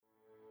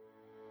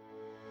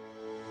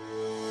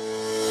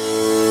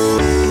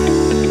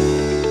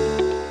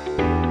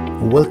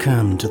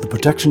Welcome to the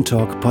Production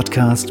Talk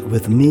podcast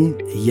with me,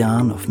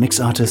 Jan of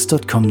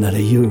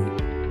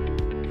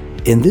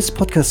mixartist.com.au. In this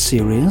podcast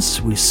series,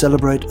 we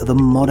celebrate the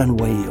modern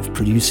way of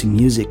producing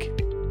music.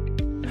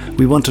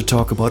 We want to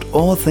talk about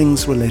all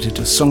things related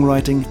to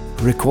songwriting,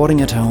 recording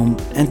at home,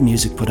 and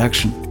music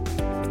production.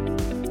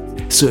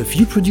 So if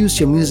you produce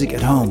your music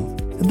at home,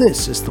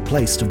 this is the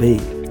place to be.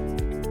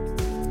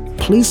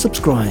 Please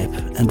subscribe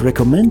and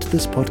recommend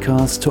this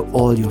podcast to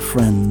all your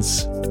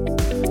friends.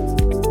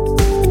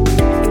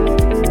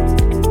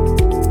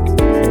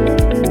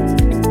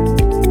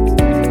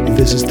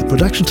 This is the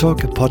Production Talk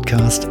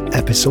podcast,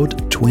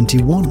 episode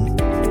 21.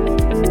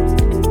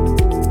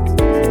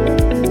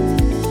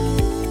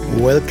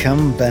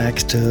 Welcome back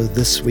to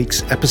this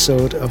week's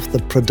episode of the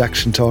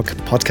Production Talk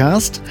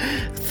podcast.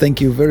 Thank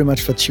you very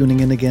much for tuning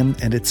in again,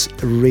 and it's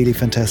really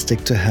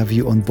fantastic to have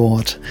you on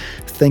board.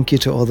 Thank you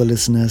to all the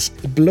listeners.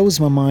 It blows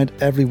my mind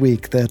every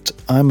week that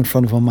I'm in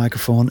front of a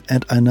microphone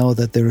and I know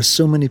that there are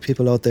so many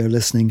people out there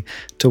listening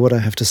to what I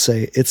have to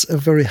say. It's a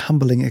very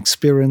humbling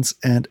experience,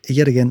 and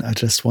yet again, I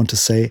just want to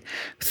say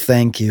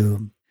thank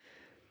you.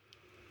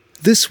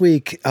 This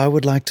week, I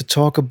would like to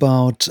talk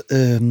about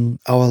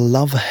our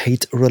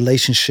love-hate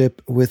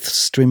relationship with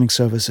streaming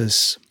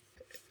services.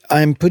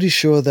 I'm pretty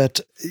sure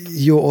that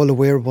you're all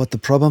aware about the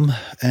problem,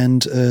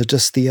 and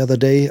just the other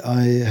day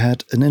I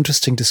had an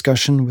interesting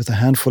discussion with a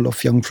handful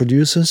of young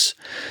producers,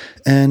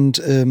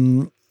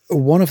 and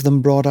one of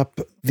them brought up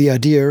the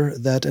idea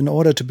that in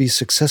order to be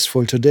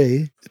successful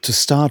today, to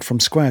start from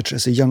scratch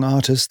as a young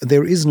artist,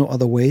 there is no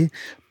other way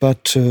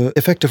but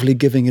effectively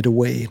giving it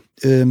away,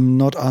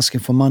 not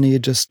asking for money,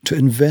 just to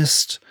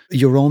invest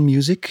your own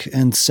music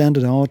and send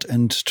it out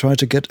and try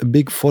to get a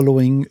big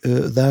following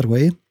that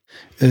way.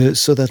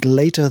 So that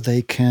later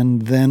they can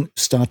then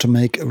start to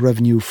make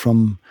revenue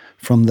from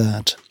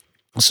that.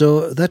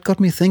 So that got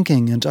me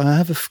thinking, and I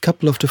have a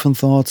couple of different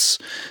thoughts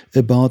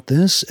about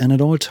this, and it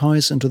all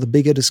ties into the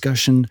bigger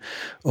discussion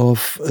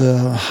of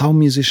how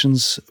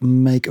musicians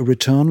make a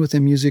return with their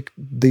music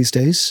these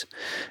days,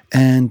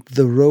 and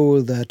the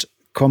role that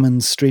common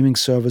streaming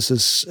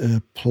services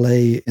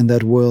play in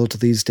that world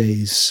these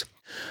days.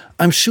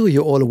 I'm sure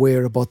you're all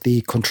aware about the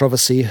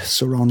controversy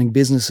surrounding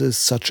businesses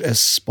such as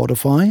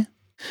Spotify.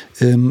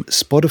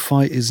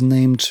 Spotify is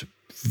named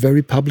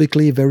very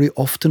publicly, very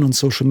often on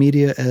social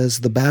media as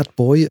the bad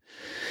boy.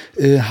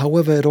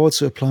 However, it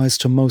also applies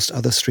to most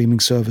other streaming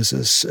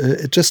services.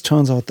 It just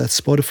turns out that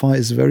Spotify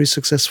is very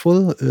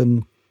successful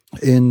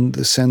in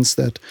the sense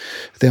that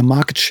their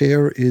market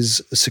share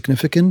is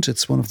significant.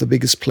 It's one of the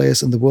biggest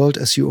players in the world,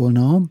 as you all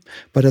know.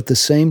 But at the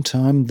same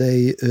time,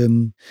 they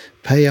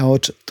pay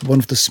out one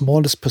of the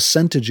smallest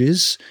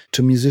percentages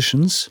to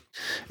musicians.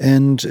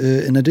 And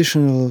an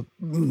additional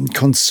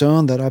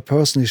concern that I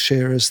personally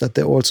share is that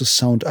they also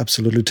sound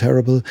absolutely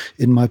terrible,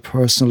 in my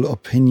personal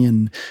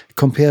opinion,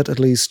 compared at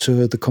least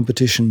to the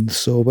competition.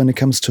 So when it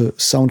comes to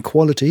sound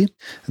quality,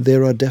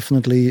 there are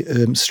definitely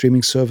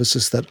streaming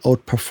services that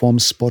outperform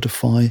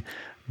Spotify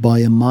by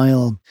a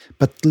mile.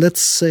 But let's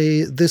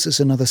say this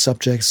is another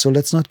subject, so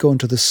let's not go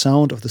into the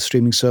sound of the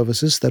streaming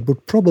services. That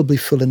would probably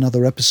fill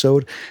another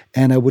episode,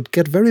 and I would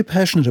get very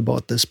passionate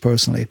about this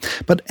personally.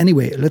 But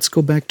anyway, let's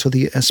go back to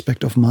the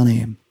aspect of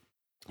money.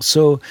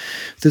 So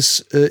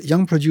this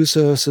young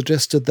producer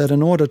suggested that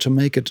in order to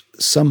make it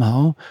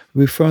somehow,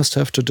 we first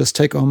have to just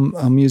take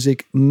our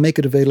music, make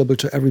it available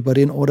to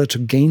everybody in order to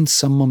gain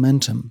some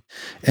momentum.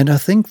 And I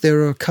think there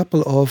are a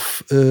couple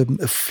of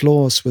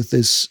flaws with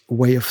this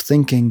way of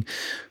thinking.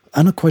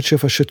 I'm not quite sure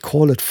if I should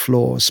call it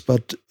flaws,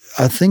 but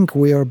I think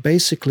we are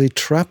basically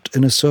trapped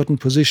in a certain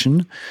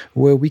position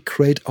where we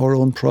create our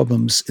own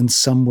problems in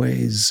some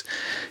ways.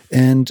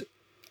 And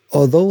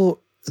although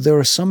there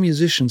are some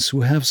musicians who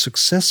have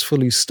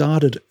successfully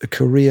started a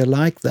career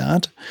like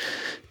that,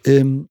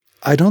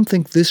 I don't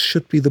think this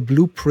should be the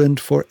blueprint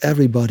for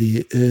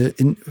everybody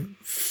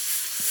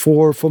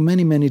for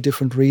many, many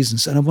different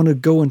reasons. And I want to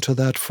go into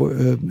that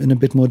in a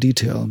bit more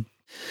detail.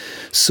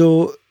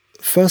 So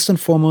first and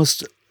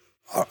foremost,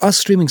 our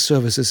streaming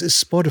services, is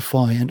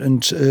Spotify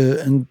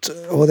and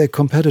all their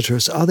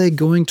competitors, are they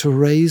going to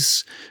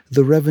raise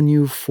the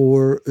revenue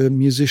for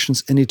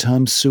musicians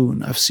anytime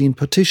soon? I've seen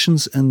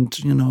petitions and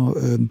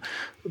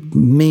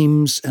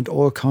memes and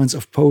all kinds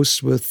of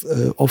posts with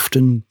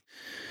often,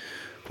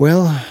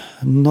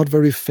 not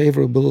very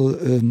favorable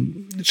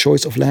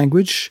choice of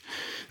language.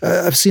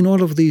 I've seen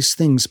all of these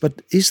things,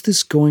 but is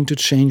this going to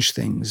change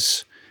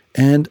things?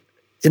 And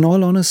in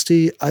all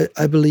honesty,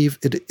 I believe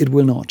it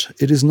will not.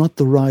 It is not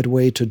the right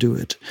way to do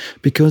it,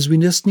 because we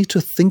just need to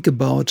think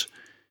about,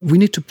 we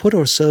need to put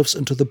ourselves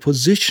into the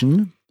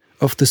position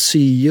of the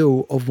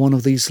CEO of one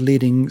of these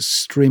leading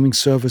streaming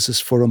services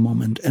for a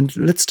moment. And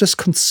let's just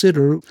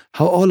consider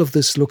how all of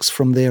this looks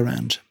from their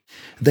end.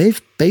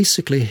 They've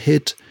basically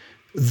hit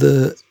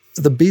the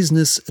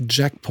business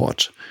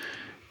jackpot.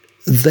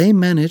 They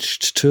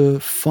managed to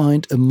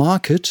find a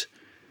market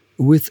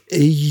with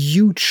a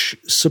huge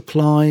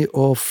supply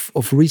of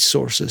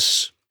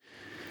resources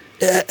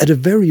at a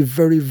very,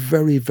 very,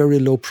 very, very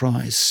low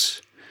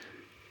price.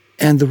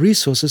 And the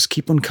resources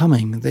keep on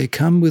coming. They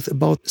come with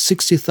about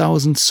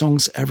 60,000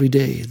 songs every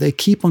day. They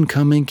keep on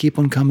coming,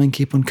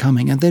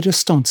 and they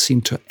just don't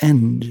seem to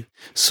end.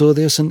 So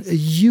there's a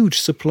huge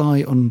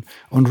supply on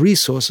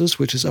resources,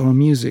 which is our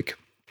music.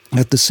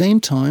 At the same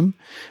time,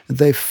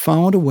 they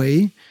found a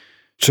way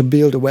to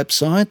build a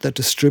website that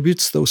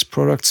distributes those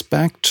products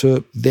back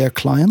to their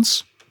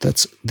clients.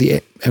 That's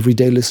the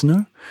everyday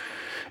listener.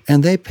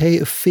 And they pay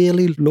a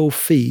fairly low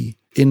fee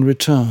in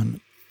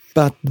return.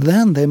 But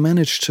then they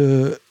managed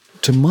to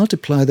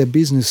multiply their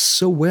business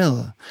so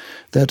well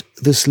that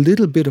this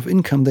little bit of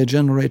income they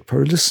generate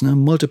per listener,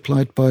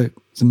 multiplied by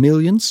the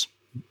millions,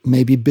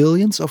 maybe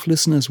billions of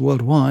listeners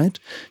worldwide,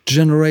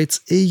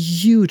 generates a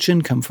huge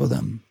income for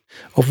them,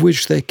 of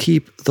which they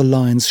keep the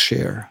lion's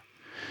share.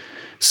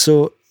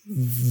 So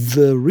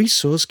the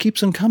resource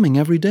keeps on coming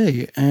every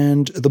day,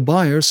 and the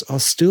buyers are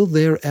still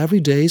there every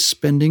day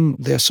spending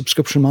their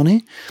subscription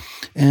money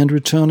and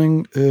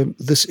returning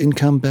this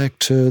income back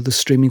to the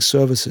streaming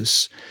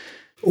services.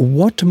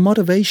 What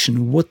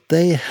motivation would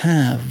they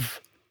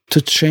have to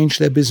change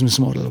their business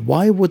model?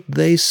 Why would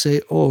they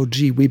say, oh,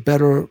 gee, we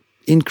better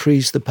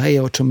increase the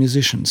payout to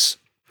musicians?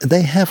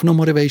 They have no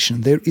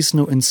motivation. There is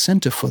no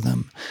incentive for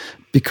them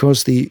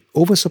because the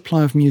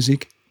oversupply of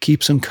music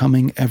keeps on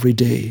coming every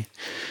day.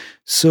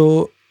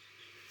 So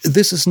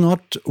this is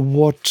not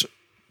what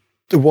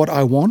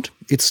I want.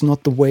 It's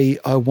not the way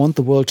I want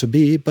the world to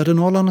be. But in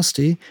all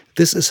honesty,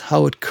 this is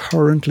how it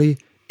currently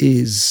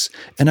is.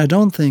 And I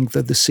don't think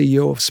that the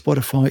CEO of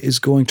Spotify is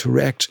going to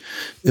react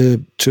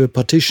to a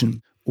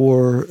petition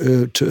or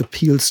to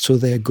appeals to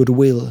their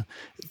goodwill.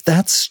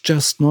 That's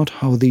just not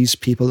how these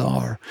people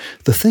are.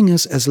 The thing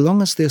is, as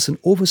long as there's an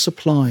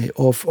oversupply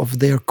of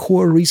their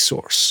core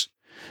resource,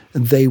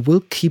 they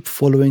will keep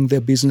following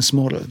their business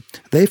model.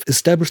 They've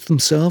established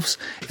themselves,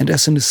 and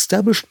as an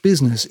established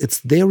business, it's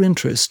their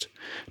interest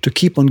to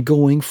keep on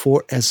going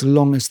for as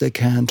long as they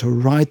can, to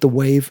ride the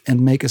wave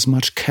and make as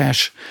much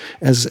cash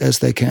as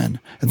they can.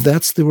 And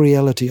that's the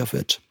reality of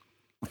it.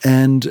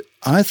 And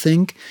I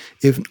think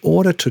if in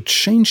order to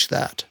change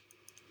that,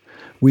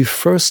 we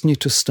first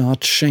need to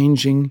start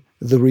changing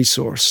the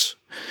resource.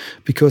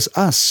 Because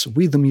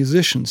we the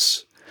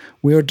musicians,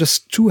 we are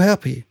just too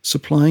happy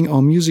supplying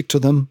our music to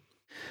them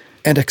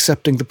and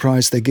accepting the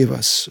price they give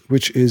us,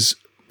 which is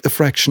a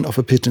fraction of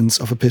a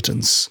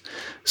pittance.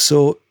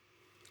 So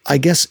I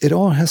guess it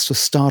all has to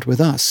start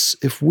with us.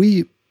 If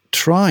we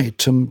try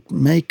to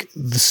make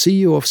the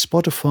CEO of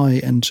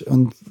Spotify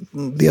and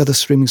the other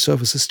streaming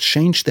services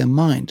change their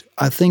mind,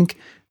 I think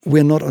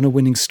we're not on a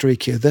winning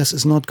streak here. This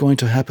is not going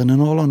to happen.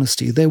 In all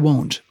honesty, they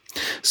won't.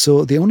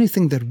 So the only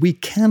thing that we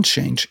can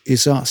change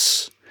is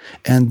us.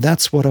 And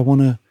that's what I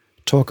want to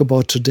talk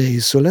about today.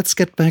 So let's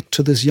get back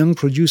to this young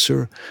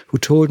producer who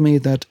told me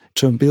that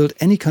to build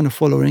any kind of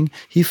following,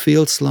 he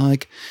feels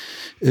like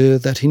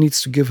that he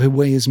needs to give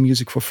away his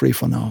music for free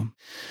for now.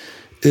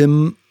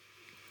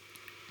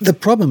 The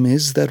problem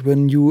is that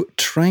when you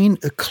train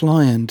a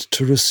client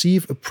to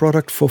receive a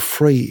product for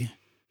free,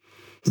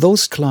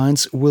 those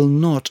clients will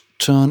not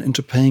turn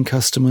into paying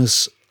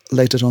customers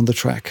later down the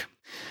track.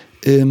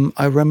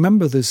 I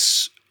remember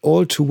this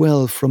all too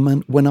well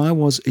from when I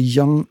was a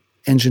young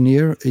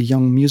engineer, a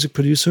young music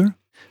producer,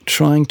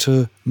 trying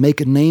to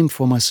make a name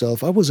for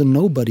myself. I was a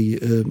nobody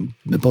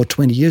about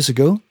 20 years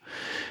ago,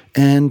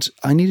 and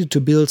I needed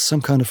to build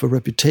some kind of a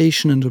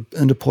reputation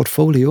and a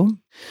portfolio.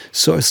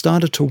 So I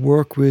started to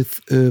work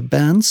with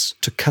bands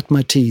to cut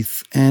my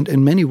teeth. And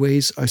in many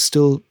ways, I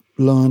still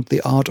learned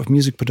the art of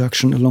music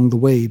production along the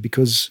way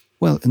because,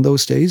 well, in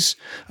those days,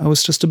 I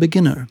was just a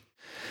beginner.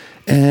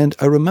 And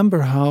I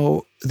remember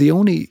how the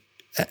only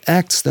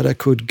acts that I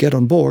could get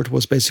on board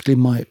was basically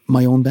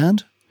my own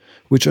band,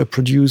 which I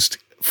produced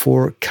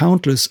for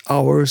countless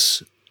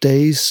hours,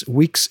 days,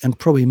 weeks, and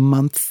probably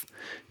months,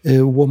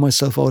 wore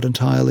myself out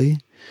entirely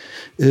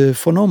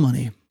for no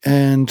money.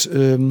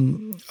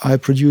 And I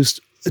produced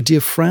a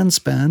dear friend's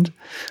band,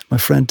 my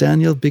friend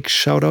Daniel. Big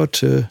shout out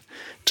to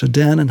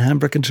Dan in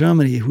Hamburg in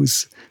Germany,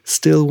 who's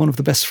still one of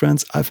the best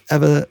friends I've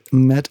ever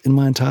met in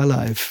my entire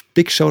life.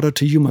 Big shout out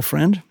to you, my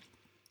friend.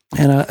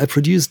 And I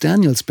produced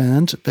Daniel's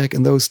band back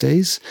in those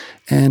days.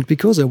 And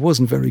because I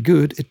wasn't very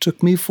good, it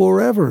took me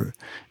forever.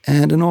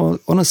 And in all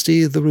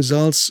honesty, the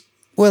results,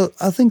 well,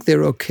 I think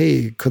they're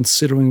okay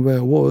considering where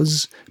I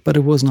was, but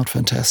it was not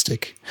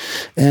fantastic.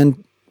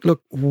 And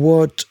look,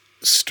 what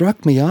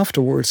struck me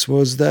afterwards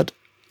was that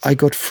I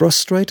got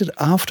frustrated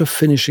after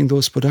finishing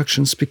those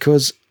productions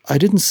because I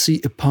didn't see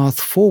a path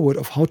forward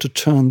of how to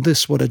turn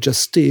this, what I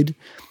just did,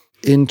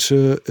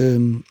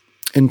 into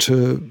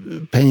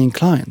paying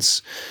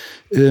clients.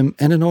 And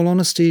in all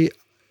honesty,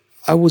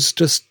 I was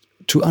just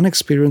too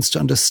unexperienced to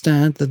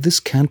understand that this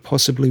can't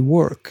possibly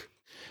work.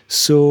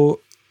 So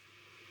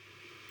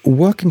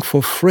working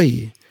for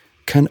free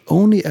can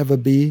only ever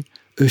be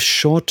a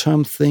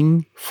short-term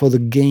thing for the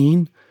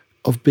gain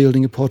of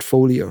building a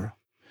portfolio.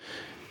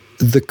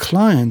 The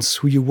clients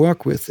who you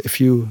work with, if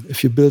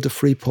you build a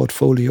free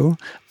portfolio,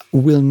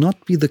 will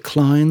not be the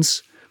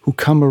clients who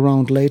come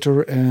around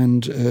later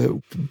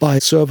and buy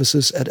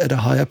services at a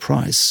higher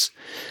price.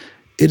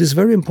 it is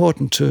very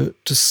important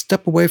to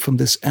step away from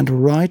this and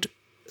write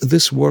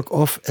this work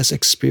off as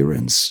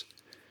experience.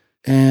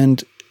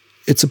 And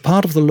it's a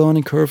part of the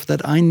learning curve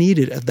that I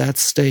needed at that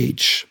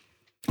stage.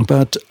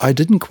 But I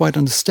didn't quite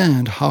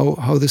understand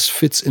how this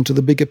fits into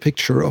the bigger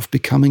picture of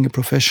becoming a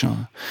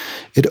professional.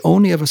 It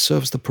only ever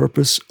serves the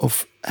purpose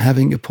of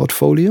having a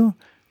portfolio,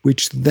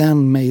 which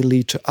then may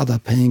lead to other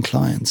paying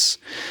clients.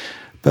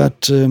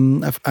 But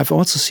I've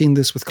also seen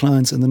this with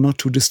clients in the not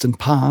too distant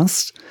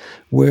past,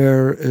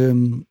 where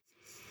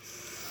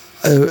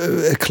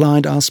a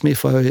client asked me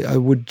if I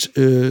would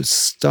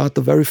start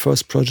the very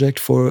first project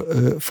for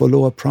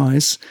lower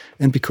price,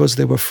 and because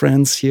they were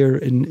friends here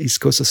in East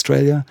Coast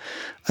Australia,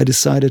 I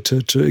decided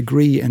to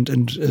agree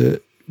and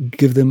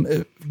give them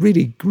a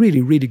really,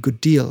 really, really good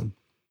deal,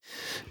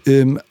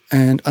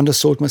 and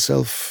undersold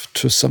myself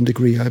to some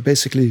degree. I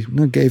basically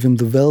gave him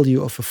the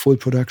value of a full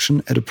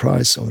production at a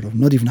price, or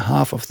not even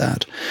half of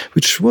that,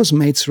 which was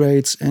mates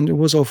rates, and it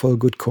was all for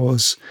a good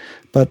cause.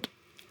 But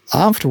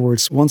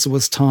afterwards, once it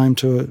was time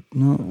to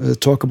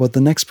talk about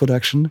the next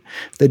production,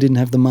 they didn't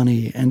have the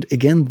money. And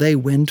again, they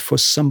went for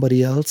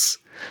somebody else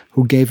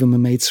who gave them a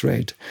mate's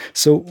rate.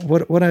 So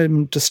what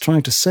I'm just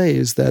trying to say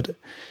is that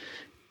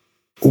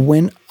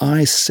when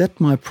I set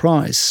my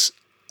price,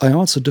 I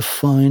also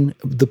define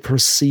the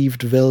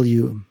perceived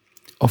value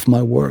of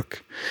my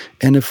work.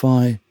 And if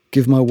I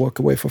give my work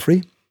away for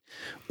free,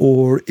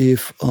 or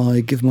if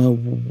I give my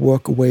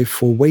work away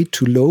for way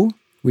too low,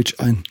 which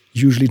I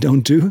usually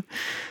don't do,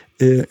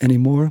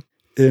 anymore,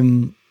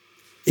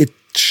 it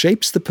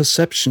shapes the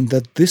perception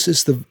that this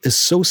is the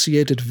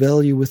associated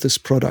value with this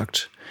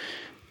product.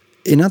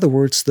 In other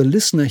words, the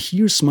listener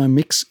hears my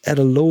mix at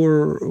a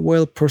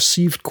lower,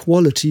 perceived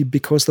quality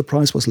because the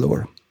price was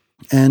lower.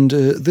 And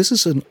this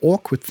is an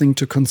awkward thing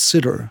to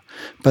consider,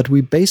 but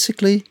we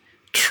basically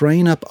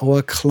train up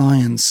our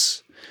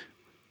clients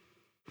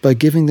by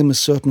giving them a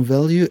certain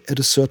value at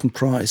a certain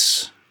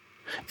price.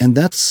 And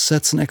that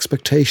sets an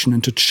expectation.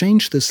 And to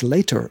change this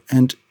later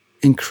and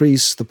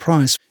increase the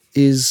price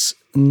is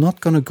not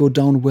going to go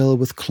down well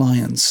with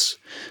clients.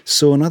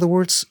 So in other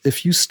words,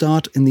 if you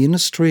start in the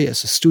industry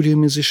as a studio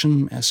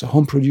musician, as a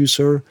home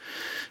producer,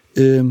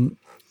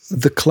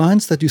 the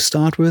clients that you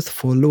start with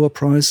for a lower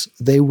price,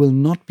 they will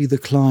not be the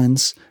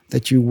clients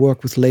that you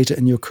work with later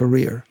in your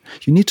career.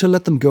 You need to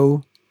let them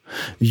go.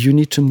 You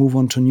need to move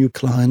on to new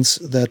clients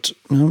that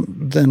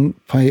then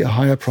pay a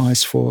higher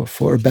price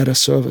for a better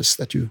service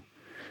that you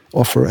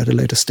offer at a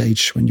later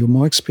stage when you're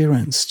more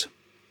experienced.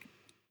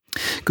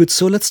 Good.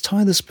 So let's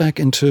tie this back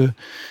into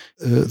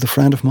the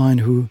friend of mine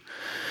who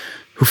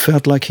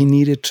felt like he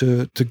needed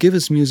to give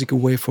his music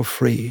away for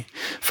free.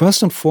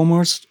 First and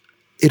foremost,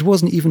 it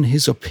wasn't even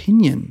his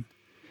opinion.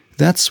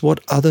 That's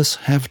what others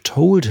have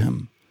told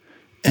him.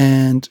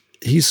 And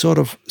he sort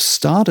of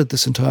started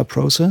this entire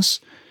process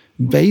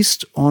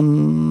based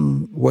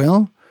on,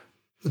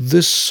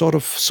 this sort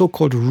of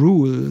so-called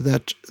rule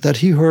that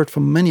he heard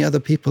from many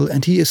other people,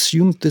 and he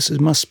assumed this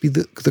must be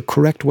the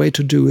correct way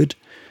to do it,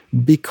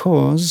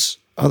 because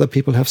other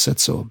people have said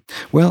so.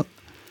 Well,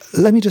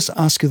 let me just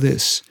ask you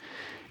this.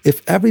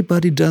 If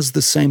everybody does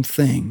the same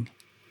thing,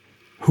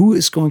 who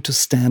is going to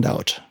stand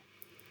out?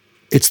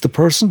 It's the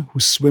person who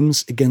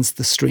swims against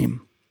the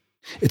stream.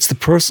 It's the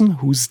person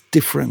who's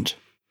different.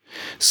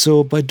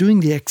 So by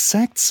doing the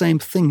exact same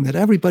thing that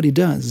everybody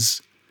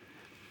does,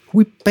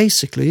 we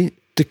basically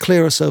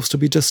declare ourselves to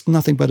be just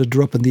nothing but a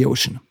drop in the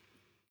ocean.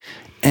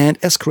 And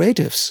as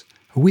creatives,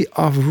 we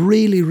are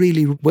really,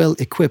 really well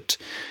equipped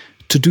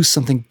to do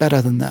something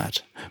better than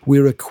that.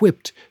 We're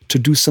equipped to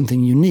do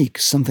something unique,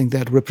 something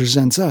that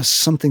represents us,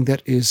 something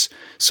that is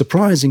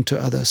surprising to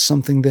others,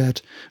 something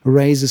that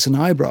raises an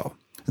eyebrow.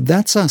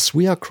 That's us.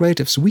 We are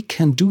creatives. We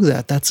can do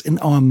that. That's in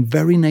our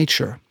very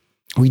nature.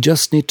 We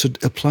just need to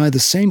apply the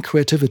same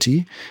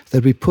creativity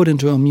that we put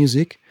into our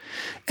music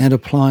and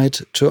apply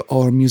it to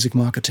our music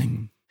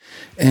marketing.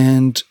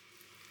 And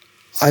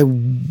I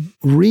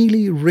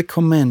really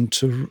recommend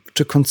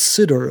to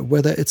consider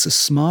whether it's a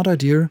smart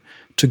idea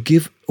to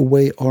give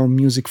away our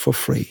music for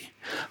free.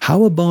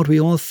 How about we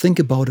all think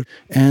about it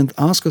and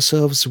ask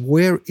ourselves,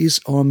 where is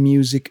our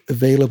music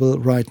available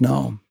right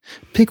now?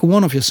 Pick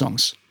one of your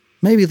songs,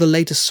 maybe the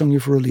latest song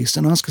you've released,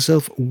 and ask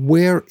yourself,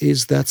 where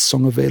is that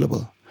song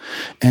available?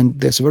 And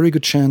there's a very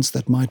good chance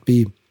that might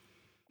be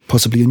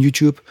possibly on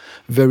YouTube,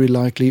 very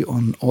likely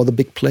on all the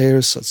big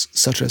players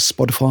such as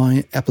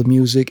Spotify, Apple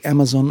Music,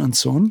 Amazon, and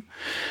so on.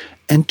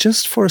 And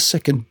just for a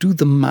second, do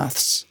the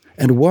maths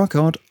and work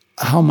out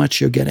how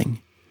much you're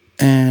getting.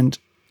 And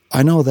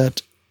I know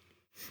that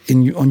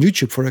on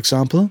YouTube, for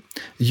example,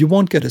 you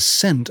won't get a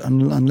cent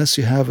unless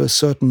you have a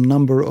certain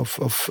number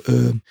of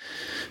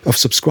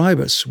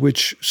subscribers,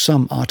 which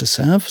some artists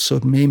have, so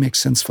it may make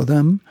sense for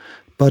them.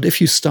 But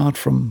if you start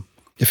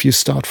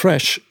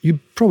fresh, you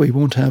probably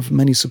won't have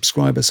many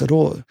subscribers at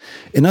all.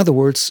 In other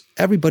words,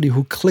 everybody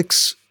who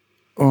clicks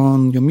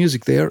on your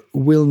music there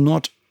will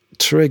not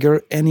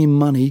trigger any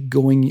money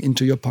going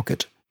into your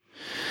pocket.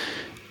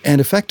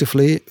 And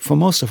effectively, for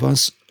most of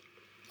us,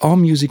 our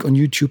music on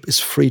YouTube is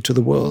free to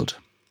the world.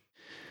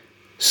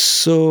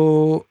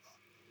 So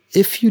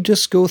if you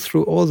just go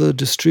through all the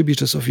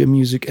distributors of your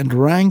music and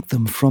rank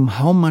them from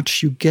how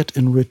much you get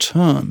in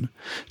return,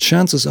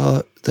 chances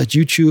are that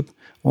YouTube,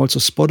 also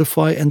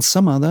Spotify and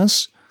some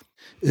others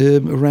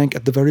rank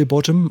at the very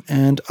bottom,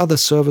 and other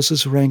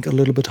services rank a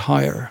little bit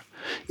higher.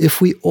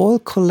 If we all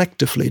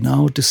collectively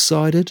now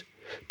decided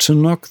to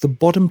knock the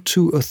bottom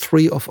 2 or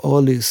 3 of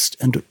our list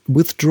and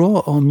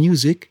withdraw our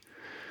music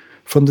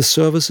from the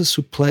services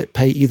who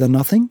pay either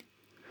nothing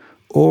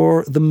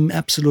or the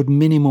absolute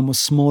minimum or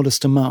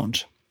smallest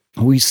amount,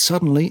 we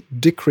suddenly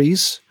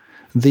decrease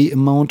the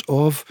amount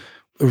of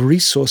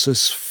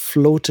resources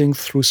floating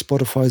through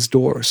Spotify's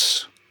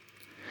doors.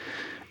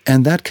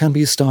 And that can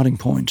be a starting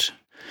point.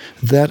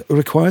 That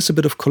requires a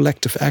bit of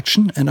collective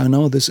action, and I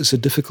know this is a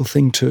difficult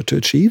thing to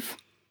achieve.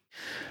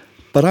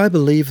 But I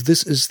believe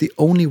this is the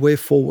only way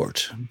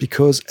forward,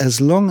 because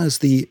as long as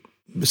the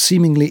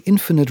seemingly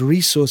infinite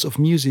resource of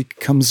music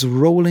comes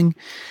rolling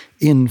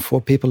in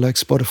for people like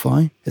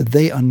Spotify,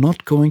 they are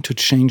not going to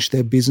change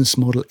their business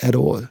model at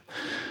all.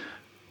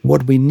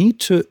 What we need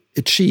to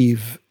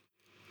achieve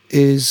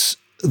is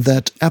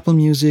that Apple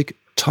Music,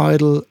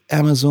 Tidal,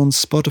 Amazon,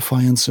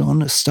 Spotify, and so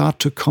on start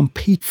to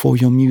compete for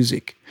your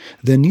music.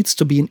 There needs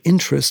to be an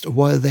interest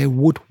why they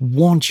would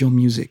want your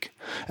music.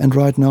 And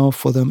right now,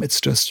 for them,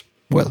 it's just,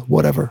 well,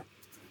 whatever,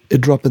 a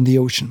drop in the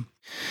ocean.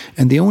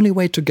 And the only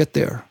way to get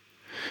there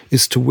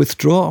is to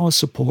withdraw our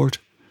support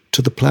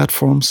to the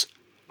platforms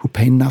who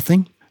pay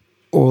nothing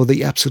or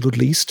the absolute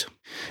least,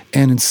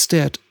 and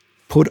instead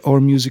put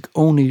our music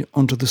only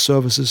onto the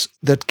services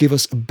that give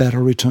us a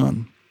better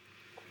return.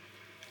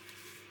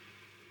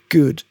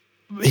 Good.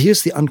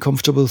 Here's the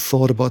uncomfortable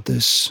thought about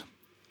this.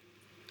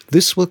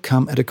 This will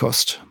come at a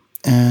cost.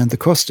 And the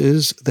cost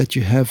is that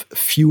you have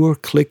fewer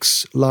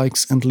clicks,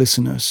 likes, and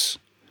listeners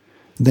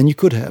than you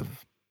could have.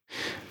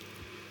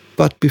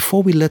 But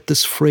before we let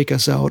this freak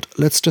us out,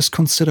 let's just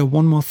consider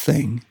one more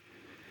thing.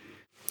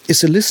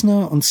 Is a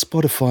listener on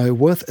Spotify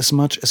worth as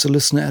much as a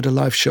listener at a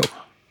live show?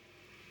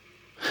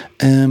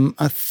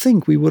 I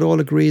think we would all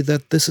agree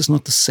that this is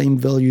not the same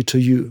value to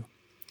you.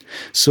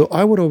 So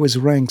I would always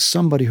rank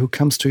somebody who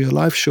comes to your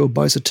live show,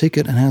 buys a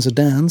ticket, and has a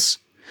dance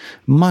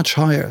much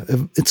higher.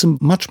 It's a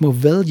much more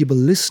valuable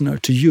listener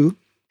to you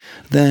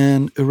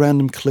than a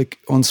random click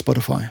on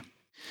Spotify.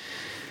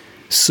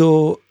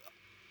 So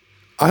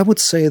I would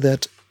say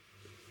that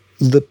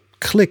the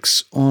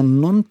clicks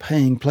on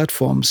non-paying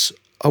platforms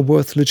are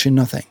worth literally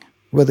nothing.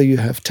 Whether you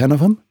have 10 of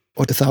them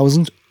or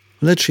 1,000,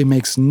 literally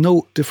makes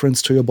no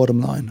difference to your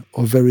bottom line,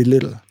 or very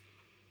little.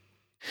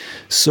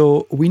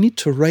 So we need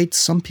to rate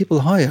some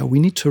people higher. We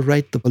need to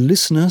rate the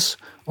listeners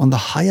on the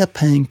higher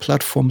paying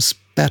platforms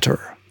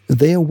better.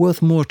 They are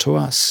worth more to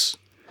us.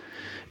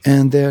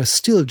 And they're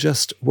still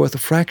just worth a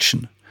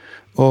fraction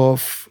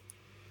of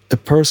a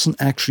person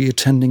actually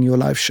attending your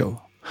live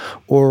show,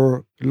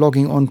 or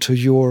logging on to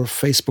your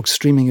Facebook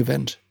streaming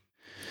event,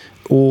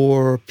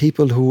 or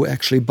people who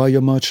actually buy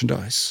your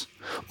merchandise,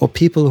 or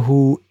people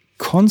who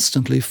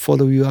constantly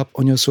follow you up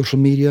on your social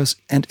medias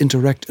and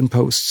interact in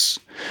posts.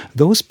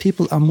 Those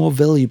people are more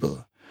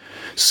valuable.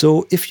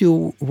 So if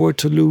you were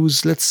to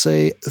lose, let's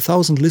say,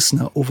 1,000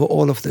 listeners over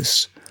all of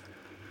this,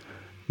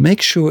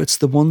 make sure it's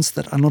the ones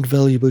that are not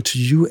valuable to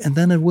you, and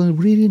then it will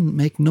really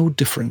make no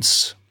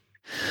difference.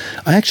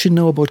 I actually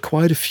know about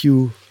quite a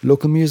few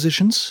local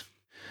musicians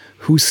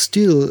who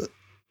still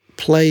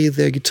play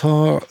their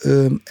guitar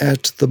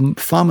at the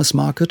farmer's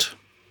market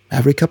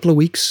every couple of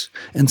weeks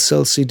and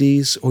sell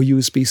CDs or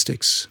USB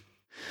sticks.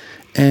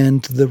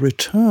 And the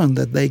return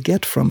that they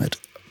get from it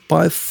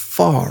by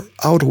far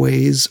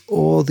outweighs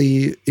all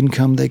the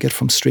income they get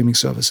from streaming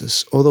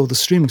services. Although the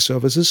streaming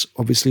services,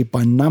 obviously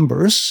by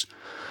numbers,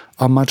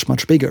 are much,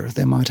 much bigger.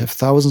 They might have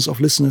thousands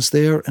of listeners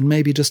there and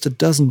maybe just a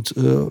dozen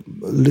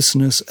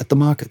listeners at the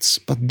markets.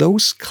 But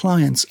those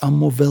clients are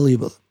more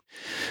valuable.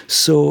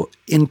 So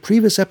in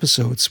previous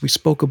episodes, we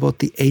spoke about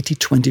the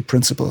 80-20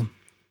 principle.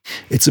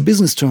 It's a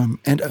business term,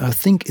 and I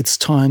think it's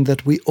time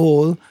that we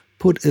all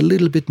put a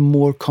little bit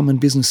more common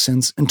business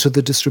sense into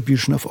the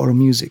distribution of our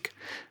music.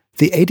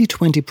 The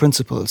 80-20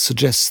 principle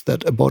suggests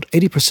that about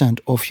 80%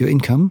 of your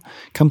income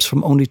comes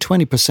from only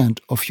 20%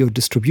 of your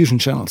distribution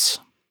channels.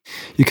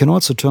 You can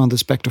also turn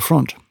this back to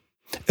front.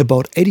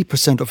 About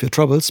 80% of your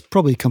troubles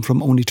probably come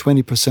from only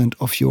 20%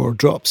 of your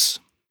jobs.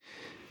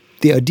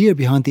 The idea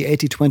behind the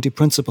 80-20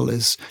 principle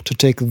is to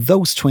take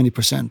those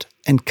 20%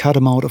 and cut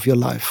them out of your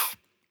life.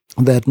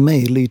 That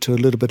may lead to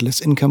a little bit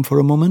less income for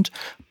a moment,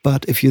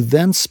 but if you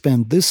then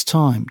spend this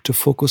time to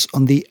focus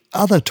on the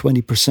other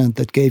 20%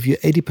 that gave you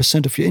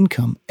 80% of your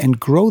income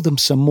and grow them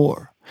some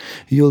more,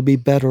 you'll be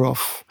better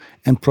off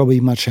and probably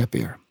much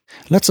happier.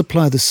 Let's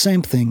apply the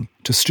same thing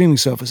to streaming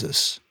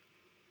services.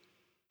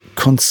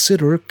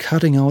 Consider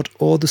cutting out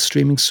all the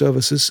streaming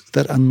services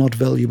that are not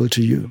valuable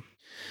to you.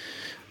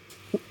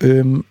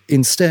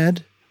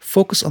 Instead,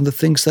 focus on the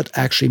things that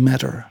actually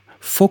matter.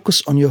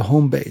 Focus on your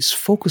home base.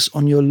 Focus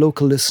on your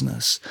local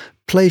listeners.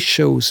 Play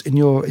shows in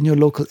your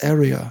local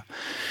area,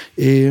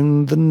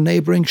 in the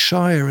neighboring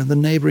shire, in the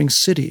neighboring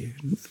city.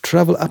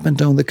 Travel up and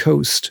down the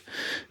coast.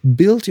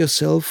 Build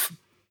yourself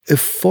a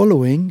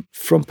following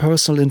from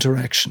personal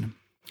interaction.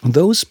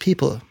 Those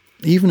people,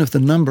 even if the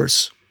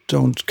numbers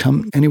don't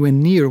come anywhere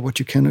near what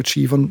you can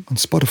achieve on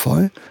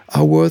Spotify,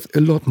 are worth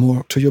a lot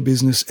more to your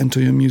business and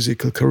to your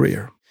musical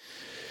career.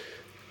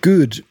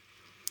 Good.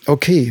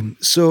 Okay,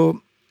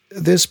 so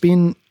there's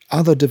been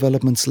other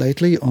developments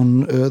lately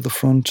on the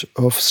front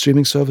of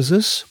streaming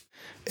services,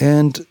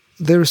 and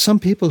there are some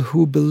people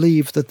who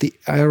believe that the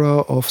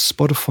era of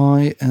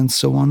Spotify and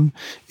so on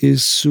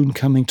is soon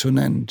coming to an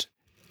end.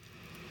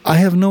 I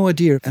have no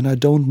idea, and I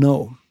don't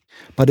know.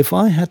 But if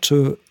I had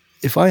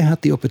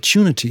the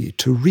opportunity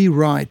to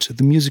rewrite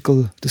the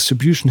musical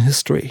distribution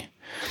history,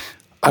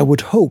 I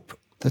would hope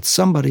that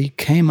somebody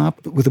came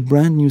up with a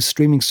brand new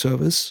streaming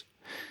service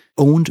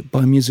owned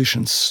by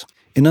musicians.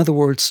 In other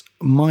words,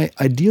 my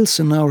ideal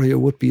scenario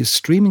would be a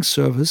streaming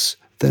service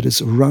that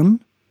is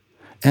run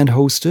and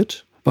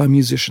hosted by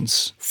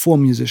musicians, for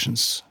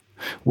musicians,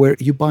 where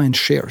you buy in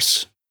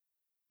shares.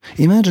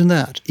 Imagine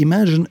that.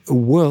 Imagine a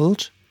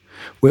world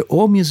where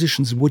all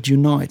musicians would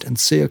unite and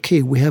say,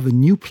 okay, we have a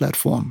new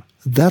platform.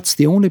 That's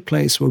the only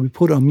place where we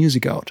put our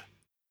music out.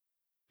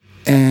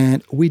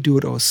 And we do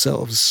it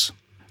ourselves.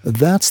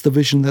 That's the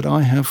vision that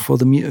I have for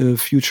the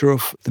future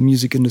of the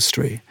music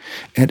industry.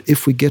 And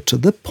if we get to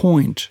the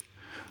point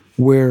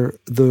where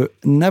the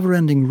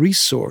never-ending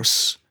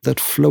resource that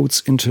floats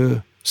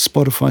into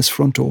Spotify's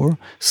front door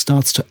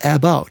starts to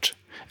ebb out,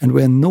 and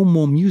where no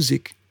more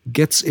music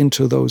gets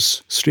into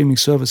those streaming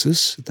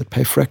services that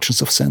pay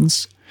fractions of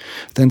cents,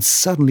 then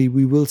suddenly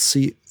we will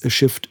see a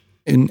shift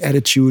in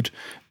attitude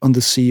on the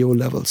CEO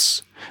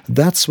levels.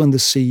 That's when the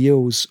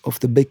CEOs of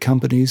the big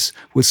companies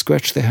will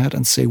scratch their head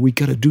and say, we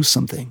got to do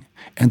something.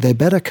 And they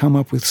better come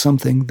up with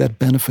something that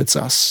benefits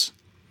us.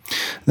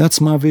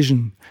 That's my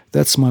vision.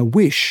 That's my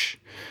wish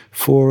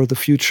for the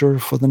future,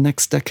 for the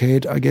next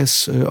decade, I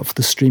guess, of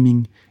the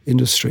streaming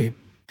industry.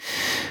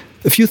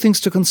 A few things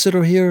to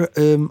consider here.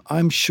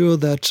 I'm sure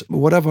that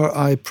whatever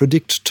I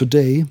predict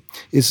today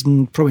is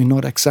probably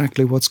not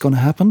exactly what's going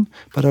to happen,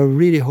 but I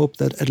really hope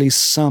that at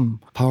least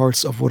some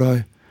parts of what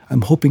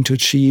I'm hoping to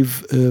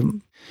achieve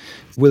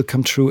will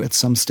come true at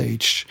some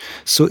stage.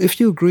 So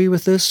if you agree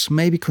with this,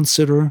 maybe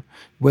consider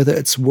whether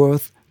it's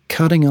worth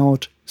cutting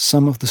out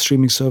some of the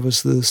streaming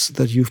services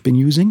that you've been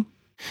using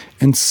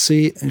and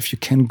see if you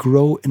can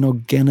grow an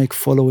organic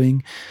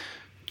following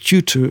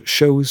due to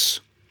shows,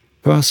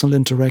 personal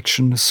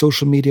interaction,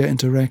 social media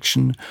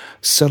interaction,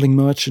 selling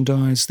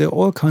merchandise. There are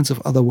all kinds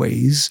of other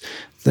ways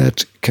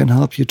that can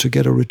help you to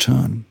get a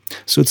return.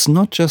 So it's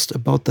not just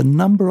about the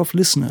number of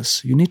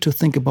listeners. You need to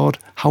think about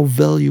how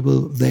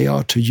valuable they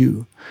are to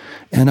you.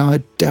 And I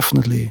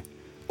definitely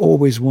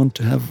always want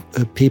to have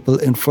people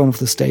in front of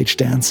the stage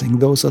dancing.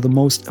 Those are the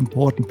most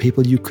important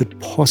people you could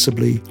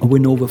possibly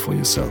win over for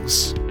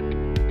yourselves.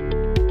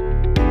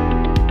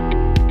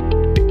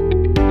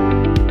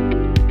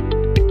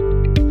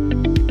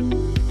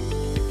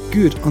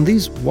 Good. On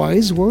these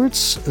wise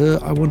words,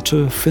 I want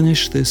to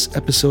finish this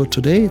episode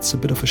today. It's a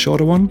bit of a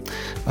shorter one.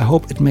 I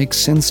hope it makes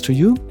sense to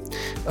you.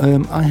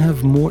 I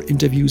have more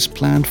interviews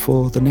planned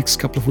for the next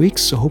couple of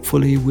weeks, so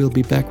hopefully we'll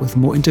be back with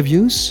more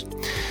interviews.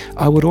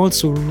 I would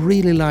also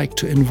really like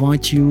to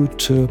invite you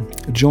to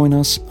join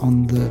us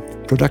on the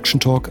Production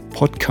Talk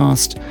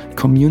podcast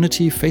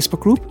community Facebook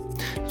group.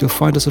 You'll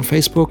find us on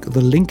Facebook.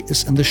 The link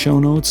is in the show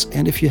notes.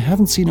 And if you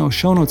haven't seen our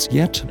show notes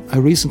yet, I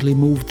recently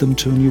moved them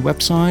to a new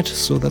website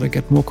so that I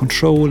get more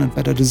control and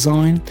better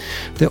design.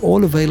 They're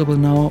all available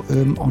now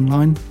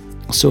online.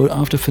 So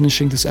after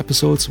finishing these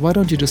episodes, why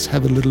don't you just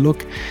have a little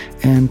look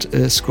and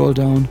scroll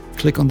down,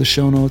 click on the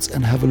show notes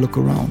and have a look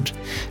around.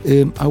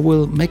 I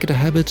will make it a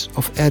habit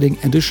of adding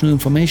additional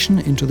information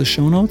into the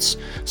show notes,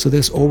 so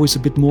there's always a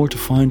bit more to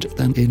find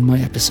than in my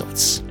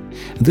episodes.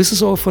 This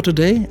is all for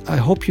today. I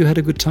hope you had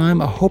a good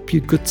time. I hope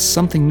you got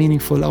something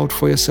meaningful out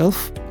for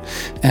yourself.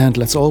 And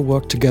let's all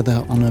work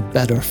together on a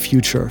better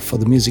future for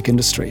the music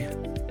industry.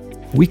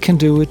 We can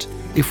do it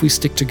if we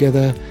stick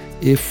together,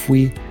 if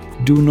we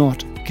do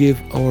not give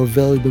our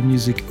valuable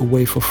music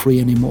away for free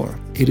anymore.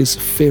 It is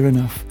fair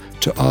enough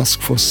to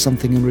ask for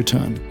something in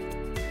return.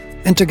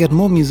 And to get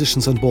more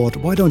musicians on board,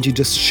 why don't you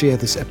just share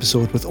this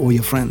episode with all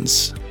your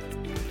friends?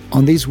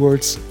 On these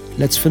words,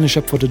 let's finish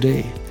up for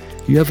today.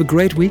 You have a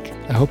great week.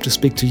 I hope to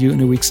speak to you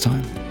in a week's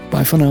time.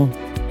 Bye for now.